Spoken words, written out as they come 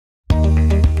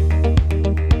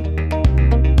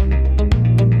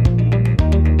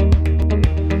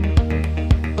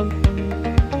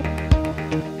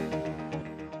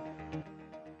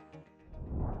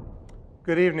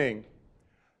Good evening.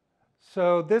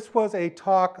 So this was a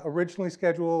talk originally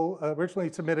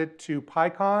submitted to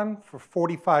PyCon for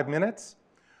 45 minutes.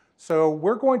 So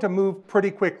we're going to move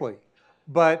pretty quickly,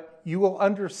 but you will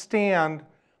understand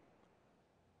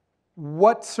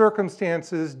what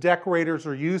circumstances decorators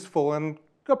are useful and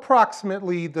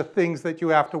approximately the things that you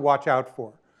have to watch out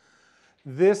for.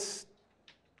 This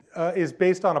is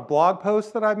based on a blog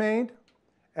post that I made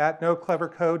at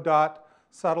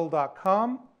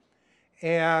noclevercode.subtle.com,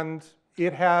 and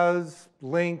it has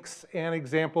links and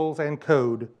examples and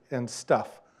code and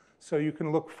stuff. So you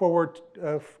can look for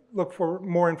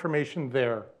more information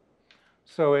there.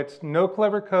 So it's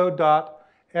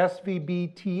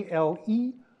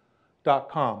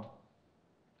noclevercode.svbtle.com.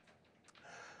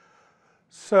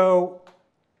 So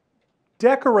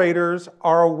decorators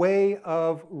are a way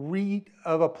of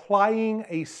applying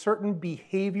a certain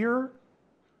behavior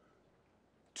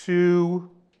to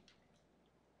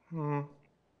we'll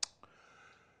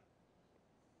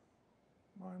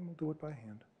do it by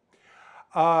hand.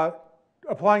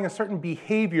 Applying a certain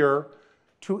behavior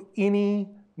to any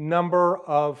number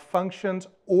of functions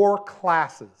or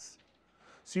classes.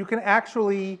 So you can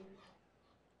actually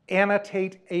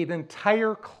annotate an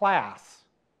entire class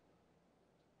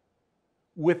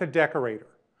with a decorator.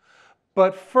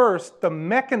 But first, the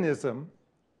mechanism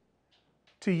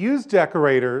to use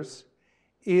decorators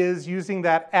is using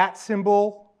that @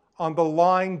 symbol on the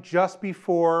line just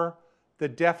before the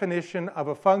definition of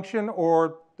a function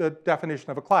or the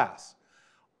definition of a class.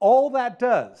 All that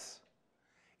does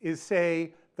is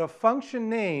say the function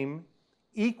name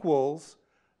equals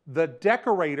the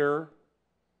decorator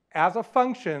as a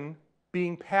function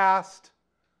being passed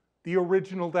the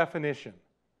original definition.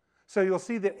 So you'll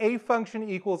see that a function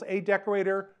equals a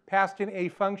decorator passed in a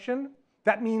function.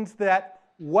 That means that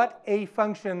what a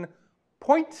function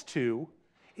points to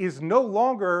is no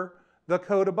longer the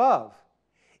code above.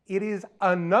 It is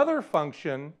another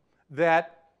function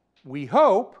that we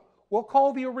hope will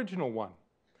call the original one.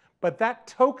 But that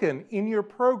token in your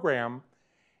program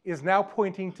is now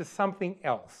pointing to something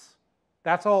else.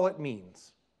 That's all it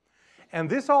means. And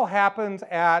this all happens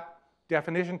at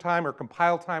definition time or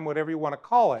compile time, whatever you want to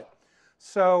call it.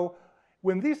 So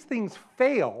when these things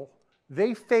fail,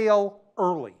 they fail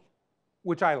early,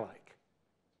 which I like.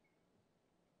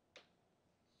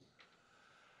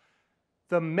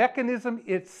 The mechanism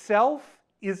itself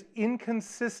is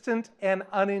inconsistent and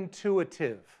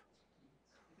unintuitive.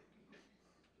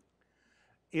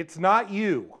 It's not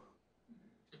you.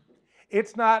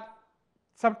 It's not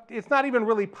even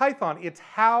really Python. It's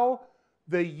how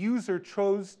the user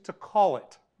chose to call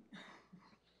it.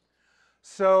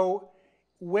 So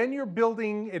when you're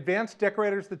building advanced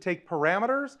decorators that take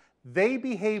parameters, they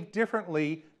behave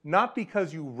differently, not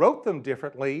because you wrote them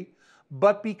differently,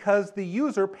 but because the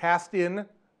user passed in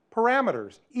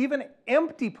parameters. Even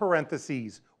empty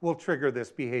parentheses will trigger this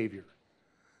behavior.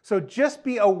 So just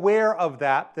be aware of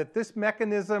that this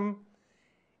mechanism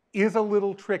is a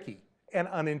little tricky and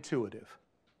unintuitive.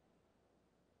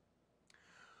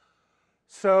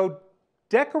 So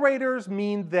decorators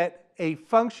mean that a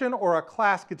function or a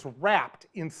class gets wrapped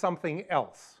in something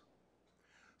else.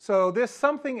 So this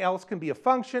something else can be a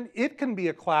function, it can be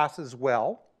a class as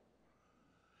well.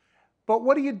 But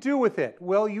what do you do with it?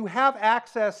 Well, you have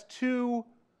access to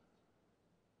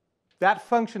that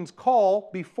function's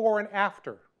call before and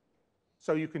after.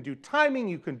 So you can do timing,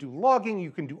 you can do logging,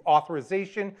 you can do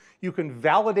authorization, you can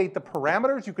validate the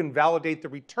parameters, you can validate the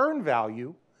return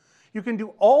value. You can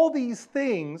do all these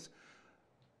things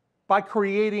by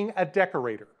creating a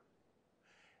decorator.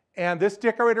 And this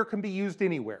decorator can be used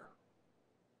anywhere.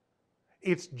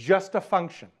 It's just a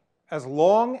function. As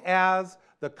long as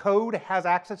the code has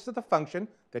access to the function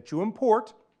that you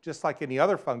import, just like any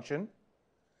other function,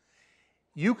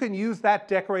 you can use that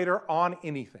decorator on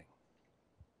anything.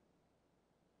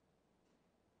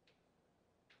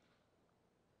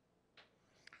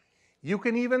 You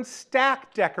can even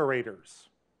stack decorators.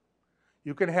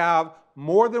 You can have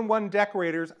more than one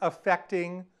decorators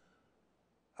affecting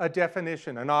a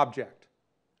definition, an object.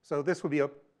 So this would be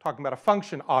talking about a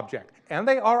function object, and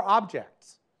they are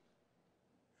objects.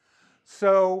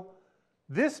 So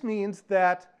this means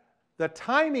that the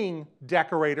timing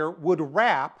decorator would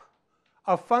wrap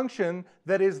a function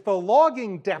that is the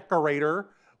logging decorator,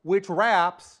 which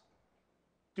wraps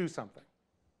do something.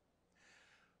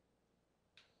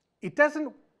 It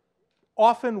doesn't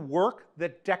often work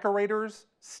that decorators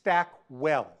stack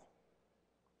well.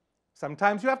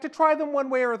 Sometimes you have to try them one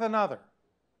way or another,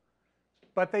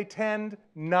 but they tend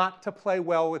not to play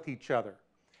well with each other.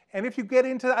 And if you get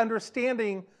into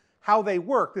understanding how they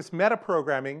work, this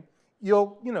metaprogramming,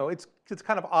 it's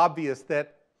kind of obvious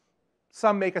that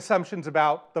some make assumptions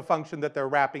about the function that they're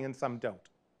wrapping and some don't.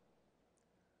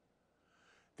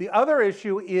 The other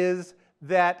issue is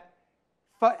that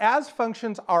as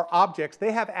functions are objects,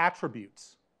 they have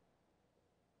attributes.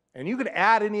 And you can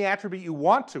add any attribute you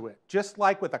want to it, just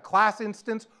like with a class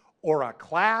instance or a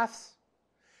class.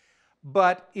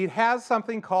 But it has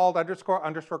something called underscore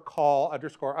underscore call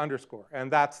underscore underscore,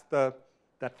 and that's the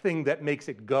thing that makes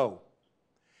it go.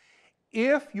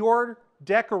 If your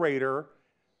decorator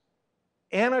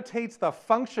annotates the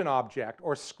function object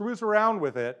or screws around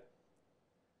with it,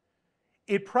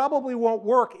 it probably won't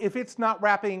work if it's not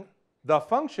wrapping the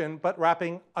function, but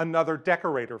wrapping another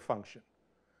decorator function.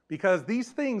 Because these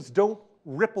things don't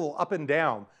ripple up and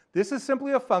down. This is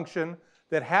simply a function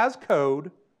that has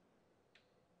code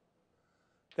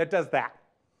that does that.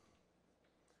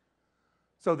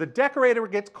 So the decorator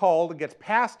gets called and gets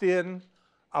passed in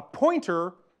a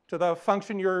pointer to the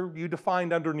function you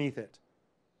defined underneath it.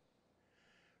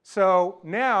 So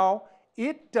now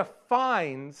it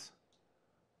defines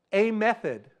a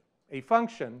method, a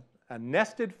function, a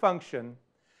nested function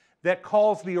that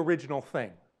calls the original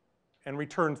thing and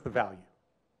returns the value.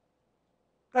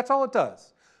 That's all it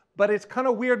does. But it's kind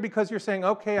of weird because you're saying,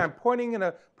 okay, I'm putting in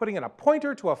a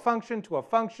pointer to a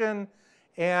function,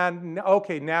 and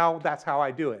okay, now that's how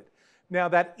I do it. Now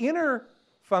that inner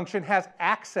function has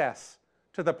access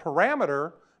to the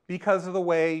parameter because of the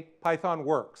way Python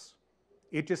works.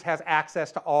 It just has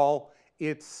access to all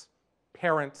its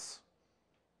parents'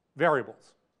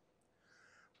 variables.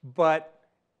 But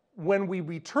when we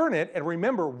return it, and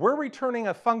remember, we're returning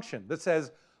a function that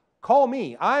says, call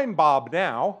me, I'm Bob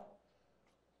now,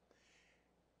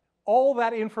 all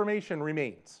that information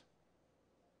remains.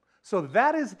 So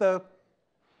that is the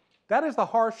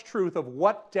harsh truth of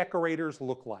what decorators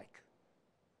look like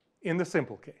in the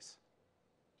simple case.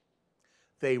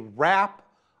 They wrap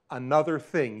another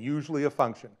thing, usually a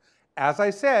function. As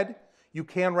I said, you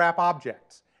can wrap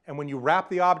objects. And when you wrap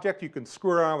the object, you can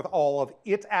screw around with all of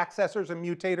its accessors and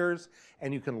mutators,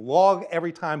 and you can log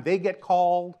every time they get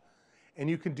called, and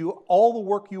you can do all the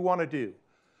work you want to do.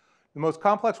 The most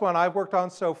complex one I've worked on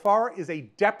so far is a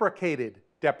deprecated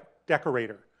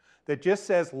decorator that just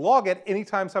says log it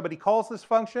anytime somebody calls this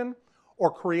function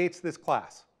or creates this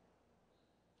class.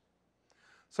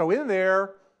 So in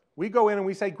there, we go in and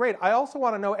we say, great, I also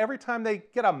want to know every time they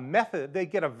get a method, they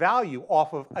get a value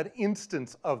off of an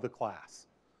instance of the class.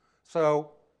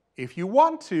 So if you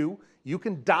want to, you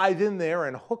can dive in there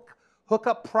and hook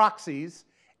up proxies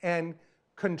and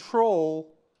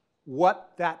control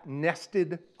what that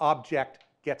nested object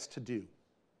gets to do.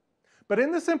 But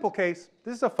in the simple case,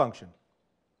 this is a function.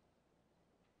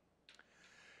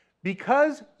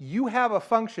 Because you have a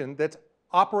function that's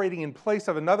operating in place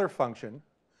of another function,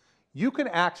 you can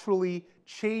actually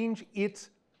change its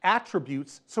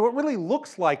attributes so it really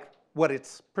looks like what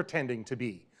it's pretending to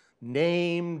be.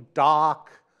 Name,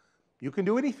 doc, you can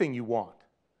do anything you want.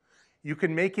 You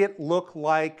can make it look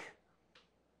like,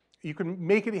 you can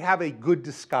make it have a good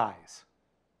disguise.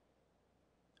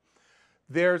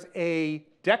 There's a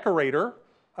decorator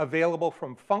available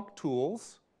from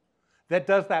FuncTools that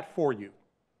does that for you.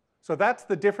 So that's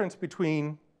the difference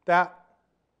between that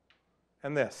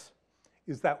and this,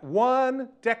 is that one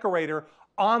decorator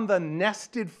on the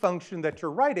nested function that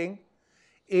you're writing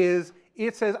is,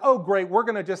 it says, oh great, we're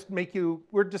going to just make you,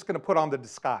 we're just going to put on the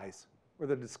disguise. We're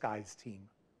the disguise team.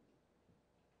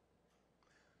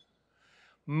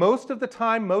 Most of the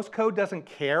time, most code doesn't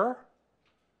care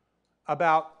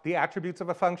about the attributes of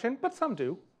a function, but some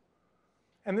do.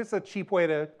 And this is a cheap way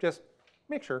to just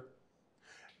make sure.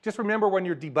 Just remember when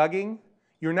you're debugging,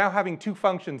 you're now having two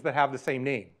functions that have the same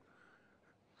name.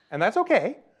 And that's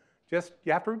okay. Just,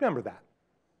 you have to remember that.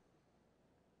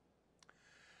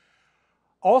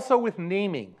 Also with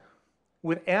naming,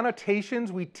 with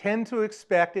annotations, we tend to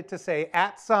expect it to say @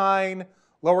 lowercase,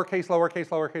 lowercase,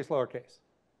 lowercase, lowercase.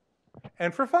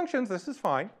 And for functions, this is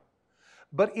fine.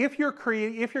 But if you're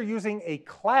using a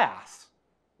class,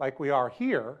 like we are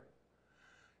here,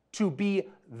 to be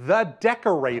the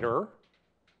decorator,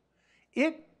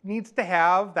 it needs to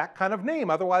have that kind of name,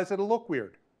 otherwise it'll look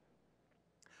weird.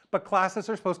 But classes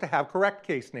are supposed to have correct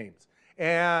case names.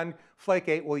 And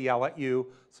Flake8 will yell at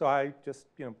you, so I just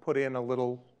put in a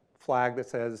little flag that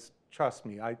says, trust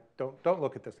me, don't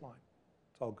look at this line.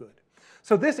 It's all good.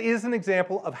 So this is an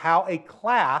example of how a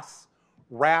class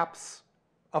wraps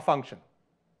a function.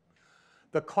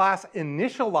 The class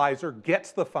initializer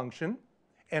gets the function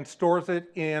and stores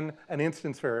it in an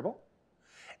instance variable.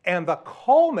 And the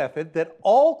call method that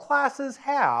all classes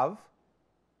have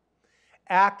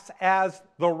acts as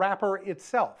the wrapper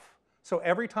itself. So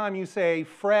every time you say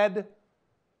Fred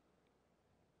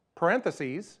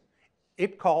parentheses,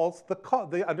 it calls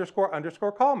the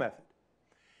underscore call method.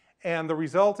 And the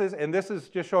result is, and this is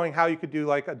just showing how you could do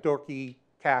like a dorky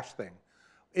cache thing.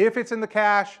 If it's in the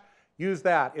cache, use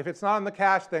that. If it's not in the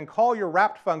cache, then call your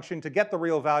wrapped function to get the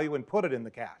real value and put it in the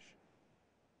cache.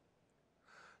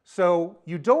 So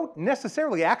you don't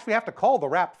necessarily actually have to call the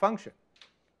wrapped function.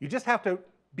 You just have to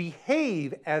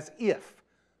behave as if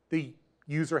the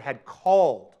user had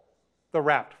called the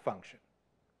wrapped function.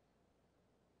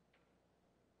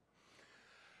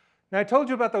 Now I told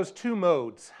you about those two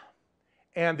modes.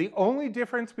 And the only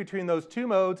difference between those two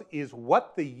modes is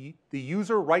what the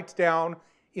user writes down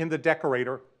in the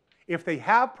decorator. If they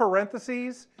have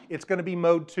parentheses, it's going to be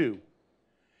mode 2.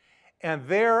 And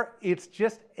there, it's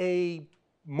just a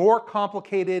more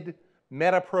complicated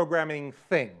metaprogramming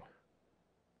thing.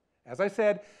 As I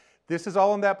said, this is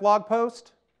all in that blog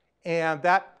post, and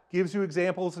that gives you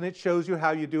examples and it shows you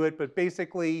how you do it. But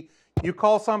basically, you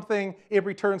call something, it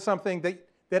returns something that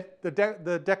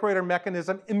the decorator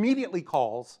mechanism immediately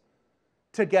calls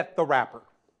to get the wrapper.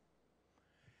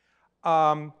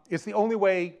 It's the only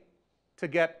way to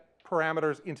get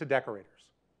parameters into decorators.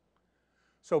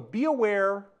 So be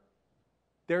aware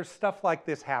there's stuff like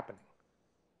this happening.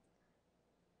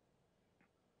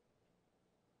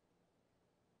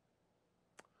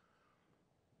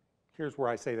 Here's where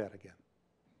I say that again.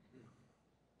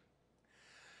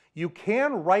 You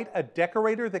can write a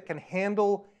decorator that can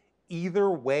handle either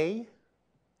way.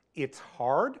 It's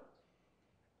hard.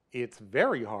 It's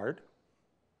very hard.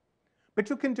 But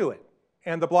you can do it.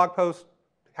 And the blog post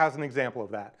has an example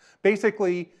of that.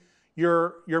 Basically,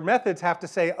 your methods have to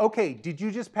say, OK, did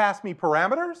you just pass me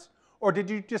parameters? Or did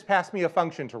you just pass me a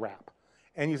function to wrap?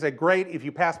 And you say, great, if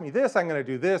you pass me this, I'm going to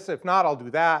do this. If not, I'll do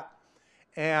that.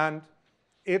 And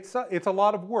it's a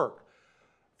lot of work.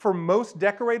 For most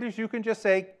decorators, you can just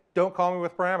say, don't call me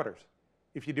with parameters.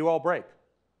 If you do, I'll break.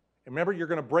 And remember, you're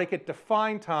going to break at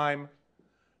define time,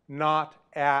 not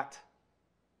at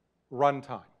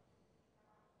runtime.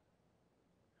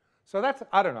 So that's,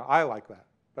 I don't know, I like that.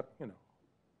 But, you know,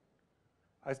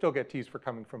 I still get teased for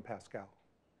coming from Pascal.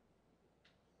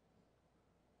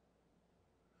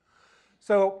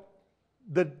 So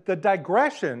the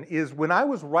digression is when I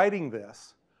was writing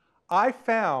this, I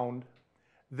found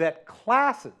that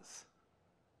classes,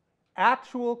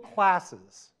 actual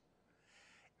classes,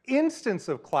 instance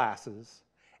of classes,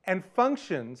 and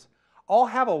functions all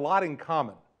have a lot in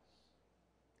common.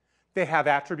 They have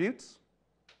attributes,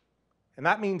 and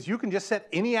that means you can just set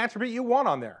any attribute you want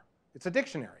on there. It's a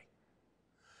dictionary.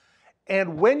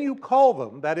 And when you call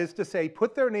them, that is to say,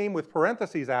 put their name with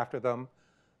parentheses after them,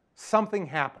 something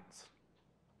happens.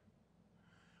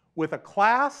 With a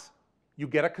class, you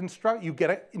get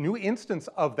a new instance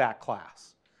of that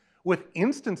class. With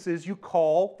instances, you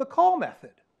call the call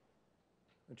method.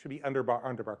 It should be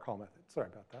underbar call method. Sorry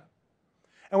about that.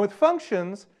 And with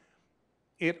functions,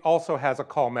 it also has a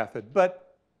call method,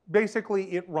 but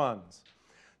basically it runs.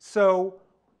 So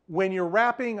when you're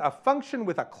wrapping a function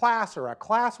with a class or a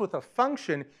class with a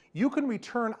function, you can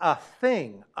return a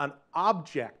thing, an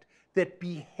object, that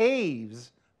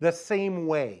behaves the same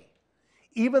way,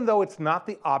 even though it's not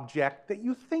the object that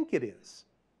you think it is.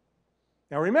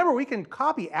 Now remember, we can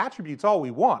copy attributes all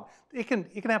we want. It can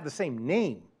have the same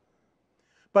name.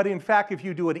 But in fact, if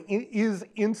you do an is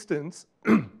instance,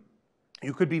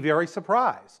 you could be very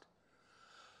surprised.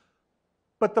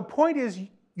 But the point is,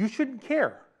 you shouldn't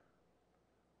care.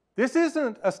 This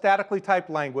isn't a statically typed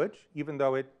language, even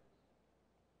though it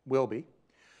will be.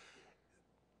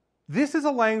 This is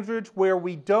a language where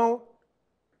we don't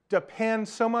depend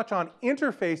so much on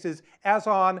interfaces as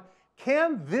on,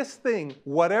 can this thing,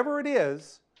 whatever it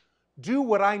is, do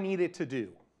what I need it to do?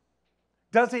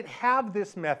 Does it have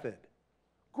this method?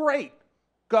 Great,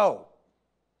 go.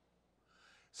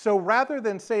 So rather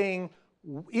than saying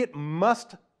it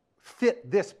must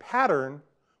fit this pattern,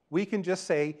 we can just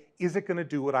say, is it going to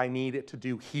do what I need it to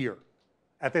do here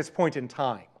at this point in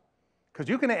time? Because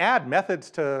you can add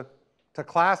methods to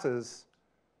classes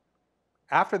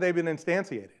after they've been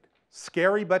instantiated.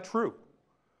 Scary but true.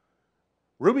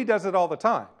 Ruby does it all the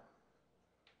time.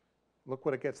 Look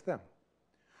what it gets them.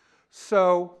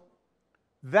 So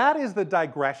that is the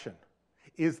digression,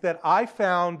 is that I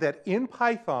found that in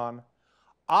Python,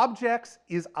 objects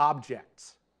is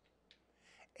objects.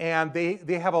 And they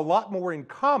have a lot more in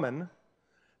common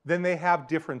than they have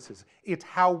differences. It's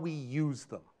how we use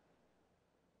them.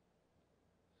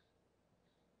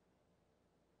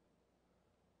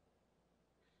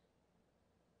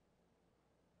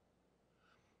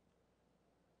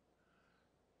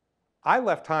 I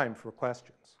left time for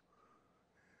questions.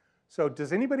 So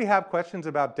does anybody have questions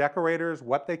about decorators,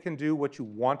 what they can do, what you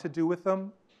want to do with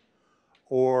them?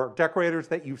 Or decorators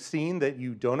that you've seen that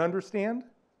you don't understand?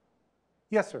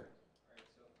 Yes, sir. All right,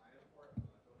 so I import a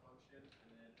module function,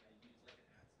 and then I use like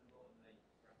an @ symbol, and then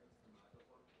I reference the module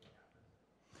function.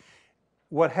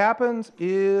 What happens? What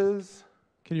happens is,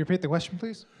 Can you repeat the question,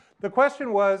 please? the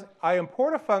question was, I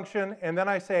import a function, and then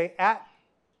I say at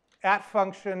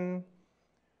function,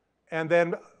 and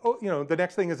then the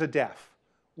next thing is a def.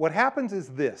 What happens is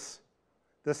this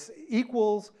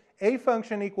equals a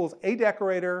function equals a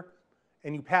decorator,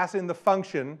 and you pass in the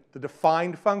function, the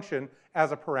defined function,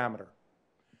 as a parameter.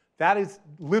 That is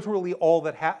literally all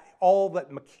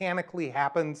that mechanically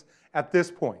happens at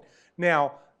this point.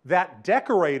 Now, that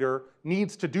decorator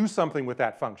needs to do something with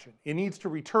that function. It needs to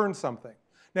return something.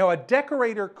 Now, a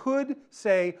decorator could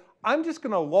say, I'm just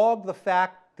going to log the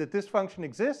fact that this function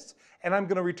exists, and I'm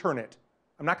going to return it.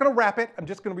 I'm not going to wrap it. I'm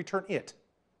just going to return it.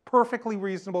 Perfectly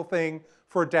reasonable thing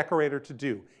for a decorator to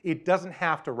do. It doesn't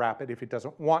have to wrap it if it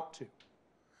doesn't want to.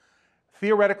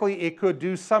 Theoretically, it could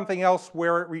do something else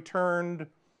where it returned.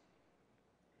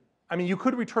 I mean, you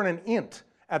could return an int.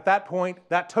 At that point,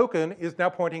 that token is now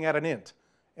pointing at an int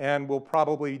and will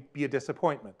probably be a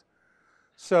disappointment.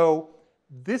 So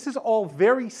this is all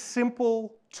very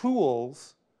simple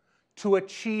tools to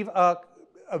achieve a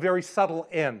very subtle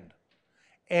end.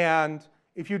 And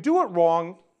if you do it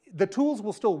wrong, the tools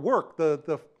will still work.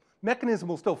 The mechanism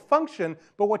will still function,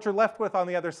 but what you're left with on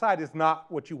the other side is not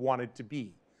what you want it to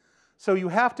be. So you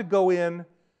have to go in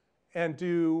and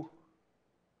do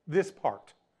this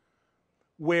part,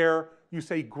 where you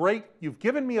say, great, you've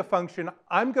given me a function.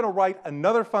 I'm going to write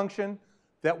another function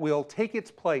that will take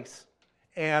its place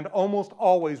and almost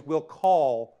always will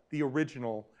call the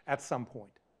original at some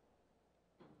point.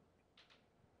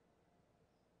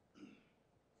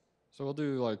 So we'll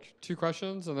do like 2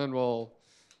 questions, and then we'll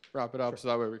wrap it up, so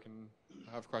that way we can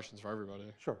have questions for everybody.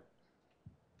 Sure.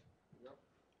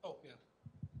 Oh, yeah.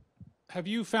 Have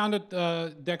you found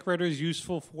that Decorator is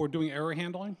useful for doing error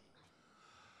handling?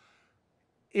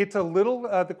 It's a little,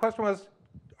 the question was,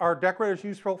 are decorators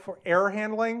useful for error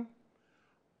handling?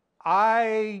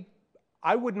 I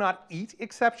would not eat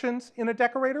exceptions in a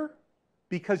decorator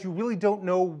because you really don't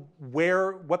know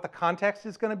what the context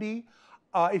is going to be.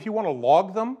 If you want to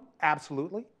log them,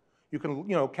 absolutely. You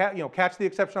can catch the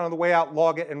exception on the way out,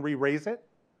 log it, and re-raise it.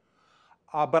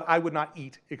 But I would not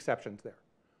eat exceptions there.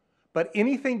 But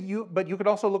but you could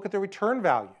also look at the return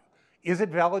value. Is it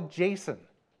valid JSON?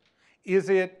 Is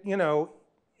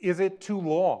it too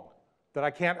long that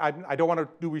I don't want to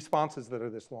do responses that are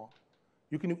this long?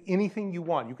 You can do anything you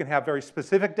want. You can have very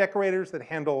specific decorators that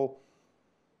handle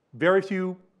very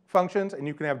few functions, and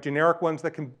you can have generic ones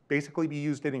that can basically be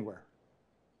used anywhere.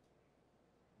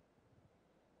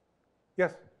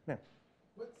 Yes, ma'am.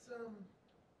 What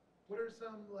are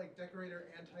some like decorator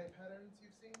anti-patterns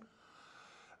you've seen?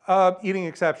 Eating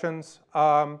exceptions.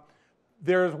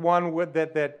 There's one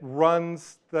that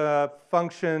runs the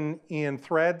function in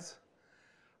threads,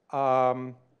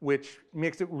 which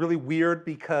makes it really weird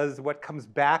because what comes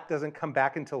back doesn't come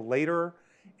back until later,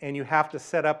 and you have to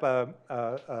set up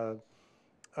a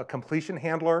completion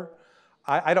handler.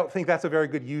 I don't think that's a very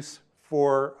good use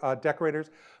for decorators.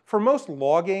 For most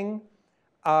logging,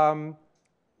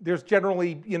 there's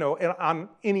generally, on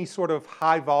any sort of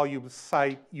high volume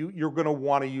site, you're going to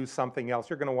want to use something else.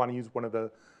 You're going to want to use one of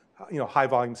the high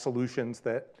volume solutions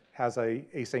that has a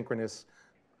asynchronous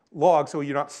log, so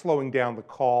you're not slowing down the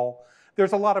call.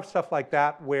 There's a lot of stuff like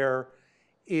that where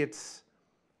it's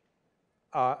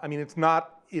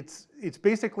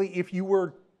basically if you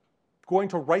were going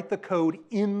to write the code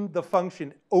in the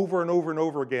function over and over and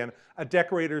over again, a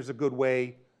decorator is a good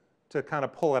way to kind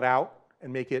of pull it out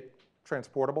and make it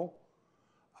transportable.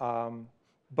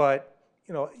 But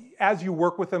as you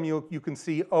work with them, you can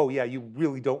see, oh yeah, you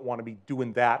really don't want to be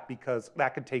doing that because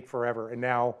that could take forever, and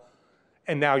now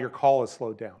your call is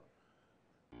slowed down.